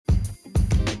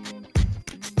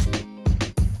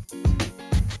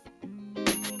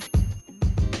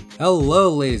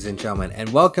Hello, ladies and gentlemen, and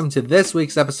welcome to this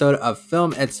week's episode of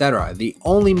Film Etc., the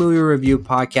only movie review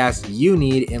podcast you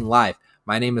need in life.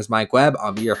 My name is Mike Webb.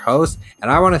 I'll be your host,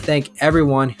 and I want to thank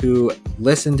everyone who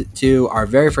listened to our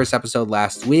very first episode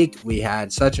last week. We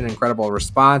had such an incredible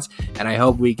response, and I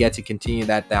hope we get to continue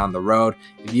that down the road.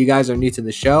 If you guys are new to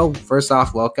the show, first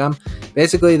off, welcome.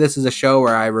 Basically, this is a show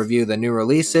where I review the new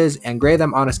releases and grade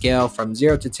them on a scale from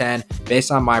 0 to 10 based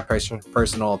on my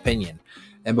personal opinion.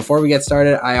 And before we get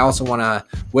started, I also want to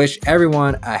wish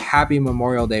everyone a happy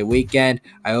Memorial Day weekend.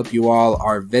 I hope you all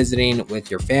are visiting with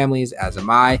your families, as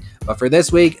am I. But for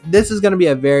this week, this is going to be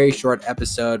a very short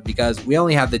episode because we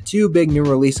only have the two big new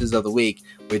releases of the week,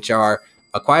 which are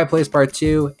A Quiet Place Part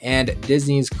 2 and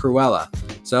Disney's Cruella.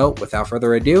 So without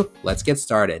further ado, let's get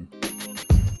started.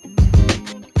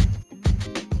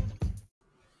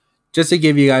 Just to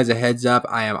give you guys a heads up,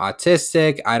 I am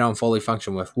autistic. I don't fully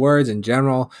function with words in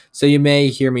general, so you may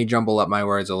hear me jumble up my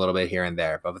words a little bit here and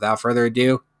there. But without further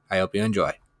ado, I hope you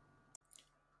enjoy.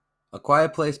 A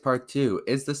Quiet Place Part 2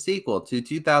 is the sequel to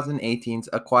 2018's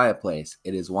A Quiet Place.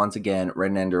 It is once again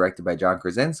written and directed by John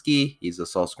Krasinski. He's the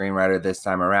sole screenwriter this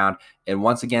time around. It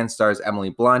once again stars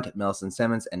Emily Blunt, Millicent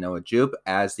Simmons, and Noah Jupe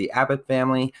as the Abbott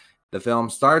family. The film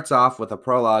starts off with a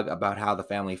prologue about how the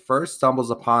family first stumbles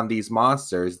upon these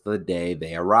monsters the day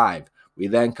they arrive. We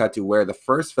then cut to where the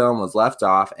first film was left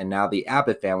off, and now the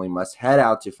Abbott family must head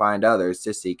out to find others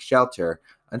to seek shelter,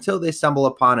 until they stumble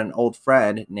upon an old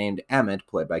friend named Emmett,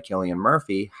 played by Cillian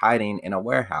Murphy, hiding in a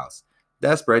warehouse.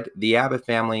 Desperate, the Abbott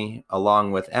family,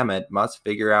 along with Emmett, must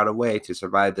figure out a way to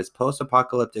survive this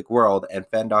post-apocalyptic world and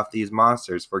fend off these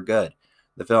monsters for good.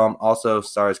 The film also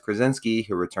stars Krasinski,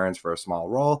 who returns for a small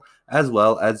role, as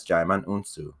well as Djimon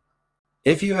Hounsou.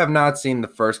 If you have not seen the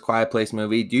first Quiet Place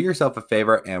movie, do yourself a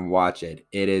favor and watch it.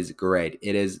 It is great.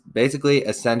 It is basically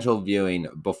essential viewing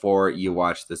before you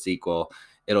watch the sequel.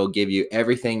 It'll give you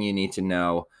everything you need to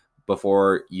know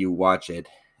before you watch it.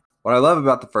 What I love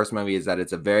about the first movie is that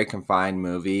it's a very confined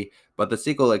movie, but the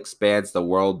sequel expands the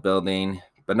world building,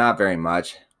 but not very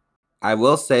much. I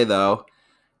will say, though,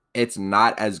 it's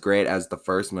not as great as the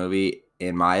first movie,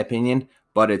 in my opinion,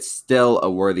 but it's still a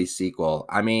worthy sequel.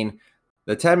 I mean,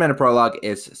 the 10-minute prologue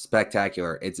is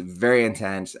spectacular. It's very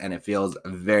intense, and it feels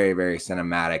very, very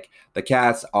cinematic. The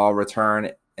cast all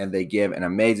return, and they give an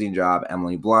amazing job.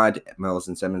 Emily Blunt,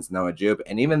 Millicent Simmons, Noah Jupe.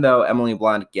 And even though Emily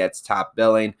Blunt gets top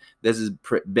billing, this is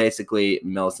basically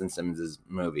Millicent Simmons'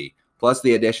 movie. Plus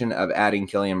the addition of adding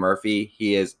Cillian Murphy,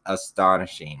 he is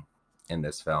astonishing in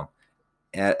this film.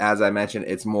 As I mentioned,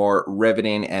 it's more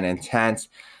riveting and intense.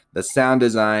 The sound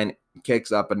design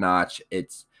kicks up a notch.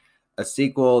 It's a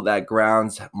sequel that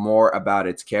grounds more about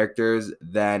its characters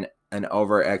than an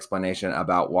over explanation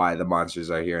about why the monsters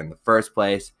are here in the first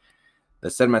place. The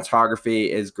cinematography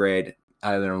is great.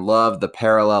 I love the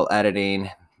parallel editing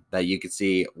that you could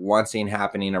see one scene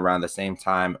happening around the same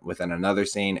time within another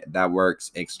scene. That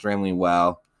works extremely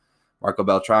well. Marco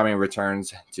Beltrami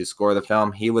returns to score the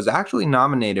film. He was actually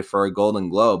nominated for a Golden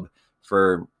Globe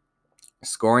for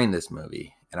scoring this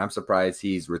movie, and I'm surprised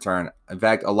he's returned. In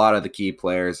fact, a lot of the key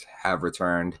players have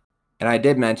returned. And I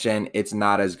did mention it's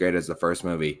not as great as the first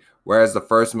movie. Whereas the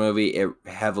first movie, it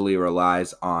heavily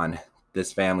relies on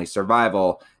this family's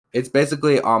survival. It's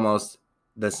basically almost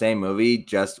the same movie,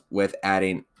 just with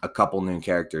adding a couple new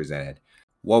characters in it.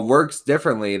 What works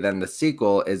differently than the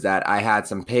sequel is that I had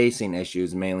some pacing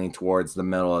issues mainly towards the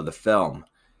middle of the film.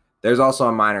 There's also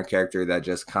a minor character that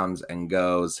just comes and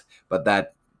goes, but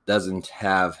that doesn't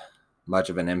have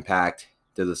much of an impact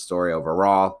to the story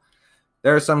overall.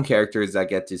 There are some characters that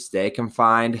get to stay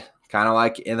confined, kind of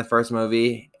like in the first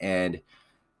movie, and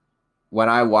when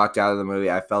I walked out of the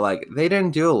movie, I felt like they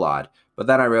didn't do a lot. But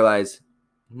then I realized,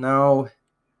 no,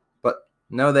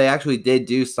 they actually did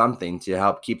do something to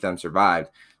help keep them survive.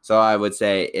 So I would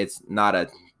say it's not a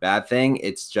bad thing.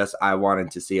 It's just I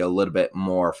wanted to see a little bit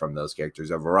more from those characters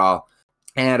overall.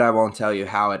 And I won't tell you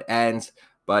how it ends,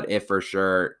 but it for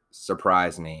sure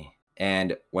surprised me.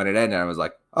 And when it ended, I was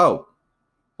like, oh,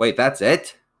 wait, that's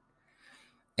it?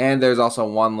 And there's also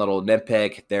one little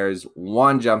nitpick. There's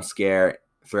one jump scare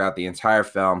throughout the entire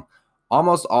film.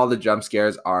 Almost all the jump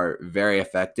scares are very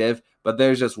effective, but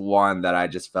there's just one that I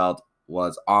just felt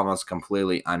was almost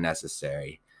completely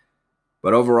unnecessary.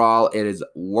 But overall, it is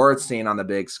worth seeing on the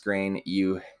big screen.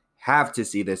 You have to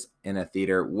see this in a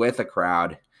theater with a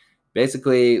crowd.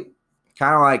 Basically,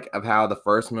 kind of like of how the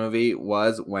first movie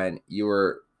was when you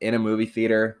were in a movie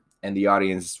theater and the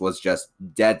audience was just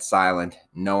dead silent.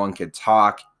 No one could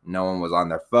talk. No one was on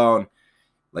their phone.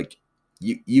 Like,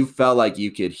 you felt like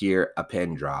you could hear a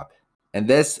pin drop. And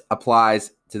this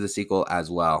applies to the sequel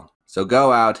as well. So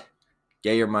go out,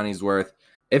 get your money's worth.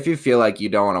 If you feel like you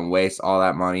don't want to waste all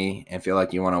that money and feel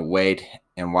like you want to wait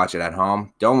and watch it at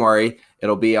home, don't worry.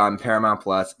 It'll be on Paramount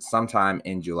Plus sometime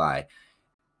in July.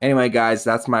 Anyway, guys,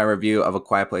 that's my review of A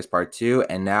Quiet Place Part 2.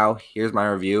 And now here's my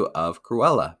review of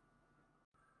Cruella.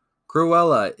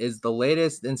 Cruella is the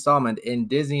latest installment in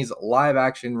Disney's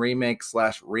live-action remake /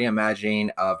 reimagining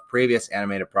of previous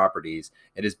animated properties.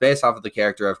 It is based off of the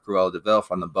character of Cruella de Vil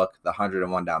from the book The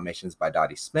 101 Dalmatians by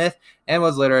Dottie Smith and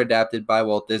was later adapted by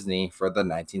Walt Disney for the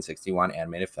 1961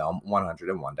 animated film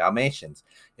 101 Dalmatians.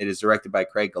 It is directed by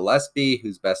Craig Gillespie,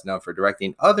 who's best known for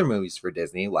directing other movies for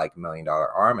Disney like Million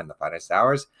Dollar Arm and The Finest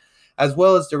Hours, as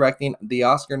well as directing the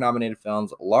Oscar-nominated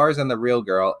films Lars and the Real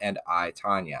Girl and I,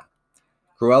 Tonya.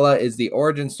 Cruella is the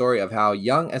origin story of how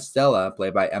young Estella,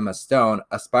 played by Emma Stone,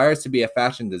 aspires to be a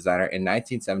fashion designer in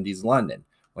 1970s London.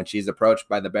 When she's approached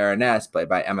by the Baroness, played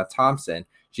by Emma Thompson,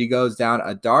 she goes down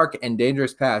a dark and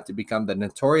dangerous path to become the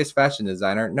notorious fashion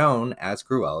designer known as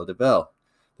Cruella de Vil.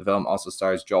 The film also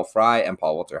stars Joel Fry and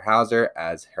Paul Walter Hauser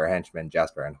as her henchmen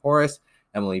Jasper and Horace,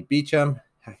 Emily Beecham,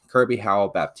 Kirby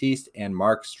Howell-Baptiste, and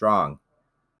Mark Strong.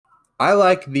 I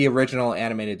like the original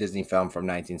animated Disney film from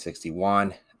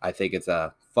 1961. I think it's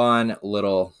a fun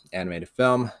little animated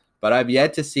film, but I've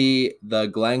yet to see the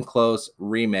Glenn Close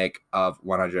remake of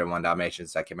 101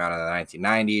 Dalmatians that came out in the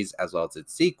 1990s, as well as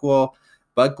its sequel.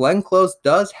 But Glenn Close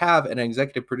does have an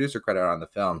executive producer credit on the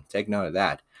film. Take note of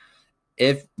that.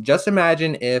 Just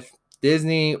imagine if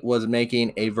Disney was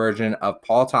making a version of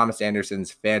Paul Thomas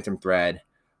Anderson's Phantom Thread,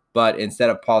 but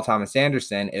instead of Paul Thomas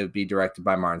Anderson, it would be directed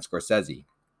by Martin Scorsese.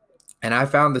 And I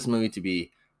found this movie to be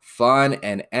fun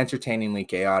and entertainingly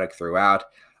chaotic throughout.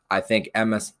 I think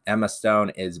Emma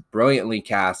Stone is brilliantly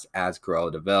cast as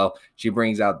Cruella de Vil. She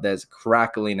brings out this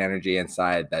crackling energy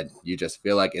inside that you just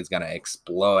feel like it's going to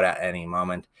explode at any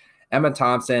moment. Emma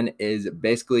Thompson is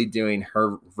basically doing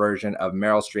her version of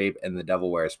Meryl Streep in The Devil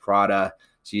Wears Prada.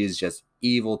 She is just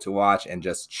evil to watch and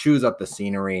just chews up the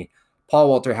scenery. Paul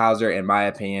Walter Hauser, in my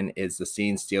opinion, is the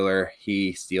scene stealer.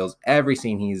 He steals every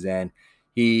scene he's in.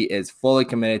 He is fully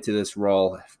committed to this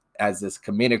role as this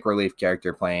comedic relief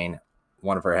character playing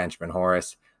one of her henchmen,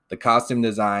 Horace. The costume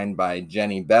design by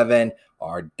Jenny Bevan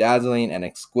are dazzling and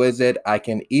exquisite. I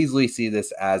can easily see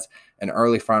this as an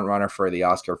early frontrunner for the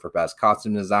Oscar for Best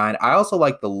Costume Design. I also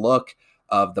like the look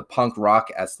of the punk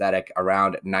rock aesthetic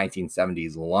around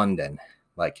 1970s London.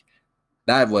 Like,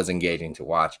 that was engaging to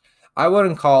watch. I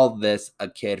wouldn't call this a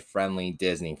kid-friendly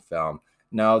Disney film.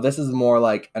 No, this is more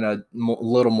like a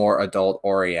little more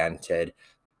adult-oriented.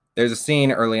 There's a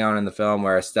scene early on in the film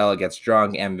where Estella gets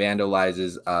drunk and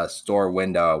vandalizes a store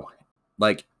window.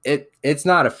 Like, it's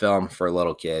not a film for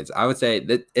little kids. I would say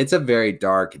that it's a very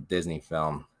dark Disney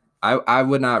film. I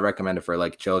would not recommend it for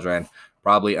like children,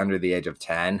 probably under the age of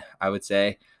 10, I would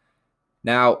say.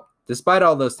 Now, despite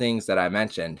all those things that I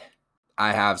mentioned,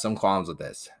 I have some qualms with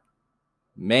this.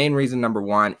 Main reason number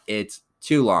one, it's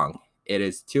too long. It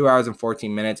is 2 hours and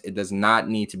 14 minutes. It does not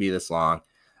need to be this long.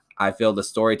 I feel the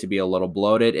story to be a little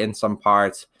bloated in some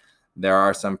parts. There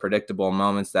are some predictable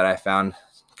moments that I found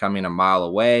coming a mile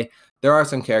away. There are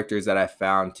some characters that I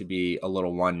found to be a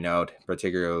little one note,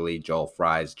 particularly Joel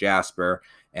Fry's Jasper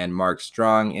and Mark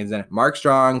Strong. Mark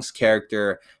Strong's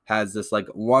character has this like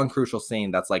one crucial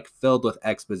scene that's like filled with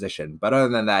exposition, but other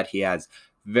than that, he has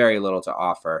very little to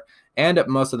offer. And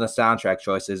most of the soundtrack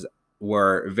choices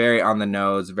were very on the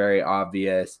nose, very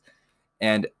obvious,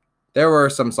 and there were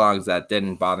some songs that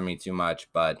didn't bother me too much,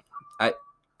 but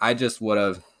I just would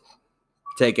have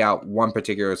take out one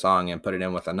particular song and put it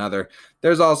in with another.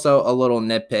 There's also a little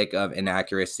nitpick of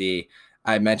inaccuracy.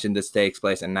 I mentioned this takes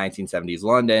place in 1970s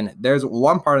London. There's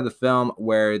one part of the film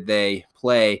where they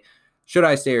play Should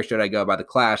I Stay or Should I Go by The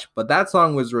Clash, but that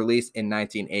song was released in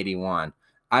 1981.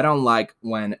 I don't like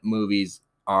when movies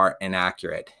are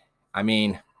inaccurate. I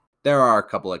mean, there are a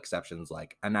couple exceptions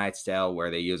like A Knight's Tale where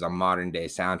they use a modern day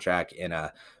soundtrack in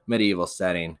a medieval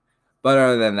setting. But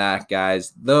other than that,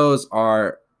 guys, those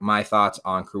are my thoughts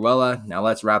on Cruella. Now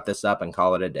let's wrap this up and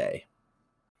call it a day.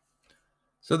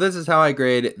 So this is how I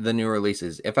grade the new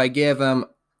releases. If I give them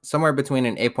somewhere between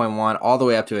an 8.1 all the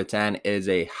way up to a 10, it is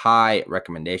a high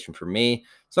recommendation for me.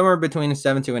 Somewhere between a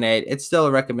 7 to an 8, it's still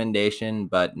a recommendation,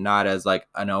 but not as like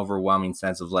an overwhelming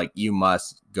sense of like you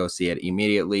must go see it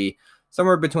immediately.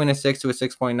 Somewhere between a 6 to a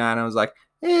 6.9, I was like,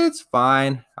 it's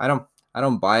fine. I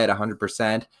don't buy it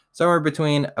 100%. Somewhere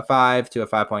between a 5 to a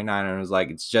 5.9, and I was like,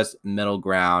 it's just middle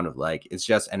ground. Like, it's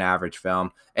just an average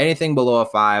film. Anything below a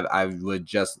 5, I would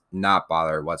just not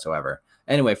bother whatsoever.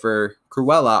 Anyway, for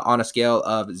Cruella, on a scale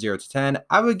of 0 to 10,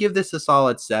 I would give this a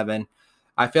solid 7.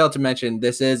 I failed to mention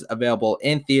this is available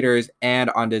in theaters and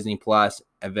on Disney Plus,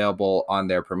 available on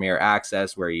their Premier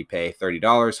Access where you pay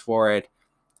 $30 for it.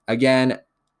 Again,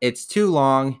 it's too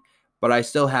long, but I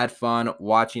still had fun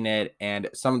watching it, and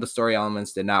some of the story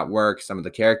elements did not work. Some of the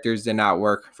characters did not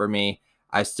work for me.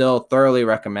 I still thoroughly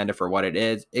recommend it for what it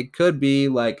is. It could be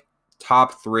like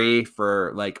top 3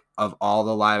 for like of all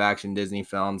the live action Disney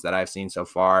films that I've seen so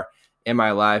far in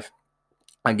my life.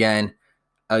 Again,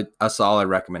 a solid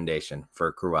recommendation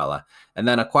for Cruella. And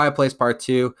then A Quiet Place Part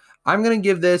 2, I'm going to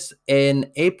give this an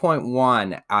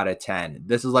 8.1 out of 10.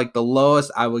 This is like the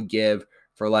lowest I would give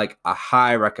for like a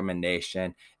high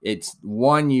recommendation. It's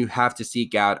one you have to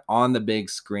seek out on the big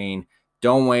screen.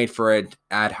 Don't wait for it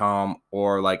at home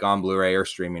or like on Blu-ray or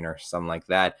streaming or something like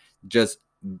that. Just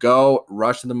go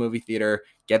rush to the movie theater,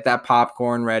 get that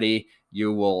popcorn ready.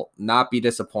 You will not be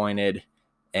disappointed.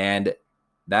 And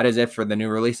that is it for the new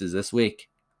releases this week.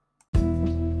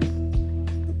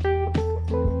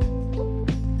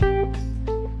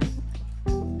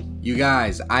 You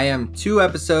guys, I am 2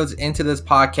 episodes into this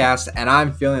podcast and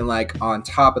I'm feeling like on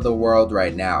top of the world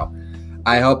right now.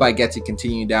 I hope I get to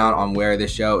continue down on where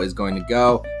this show is going to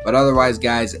go. But otherwise,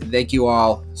 guys, thank you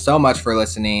all so much for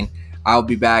listening. I'll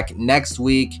be back next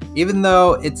week. Even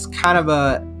though it's kind of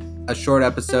a short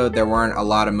episode, there weren't a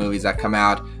lot of movies that come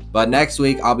out. But next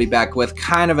week, I'll be back with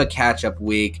kind of a catch-up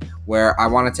week where I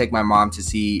want to take my mom to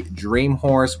see Dream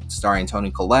Horse starring Toni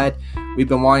Collette. We've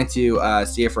been wanting to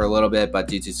see it for a little bit, but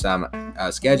due to some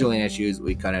scheduling issues,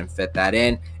 we couldn't fit that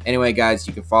in. Anyway, guys,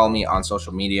 you can follow me on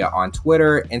social media on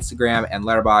Twitter, Instagram, and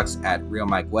Letterboxd at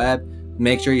RealMikeWebb.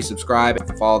 Make sure you subscribe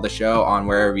and follow the show on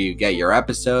wherever you get your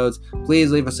episodes. Please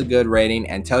leave us a good rating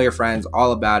and tell your friends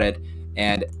all about it.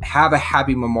 And have a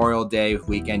happy Memorial Day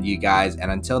weekend, you guys.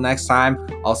 And until next time,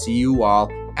 I'll see you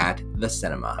all at the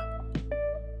cinema.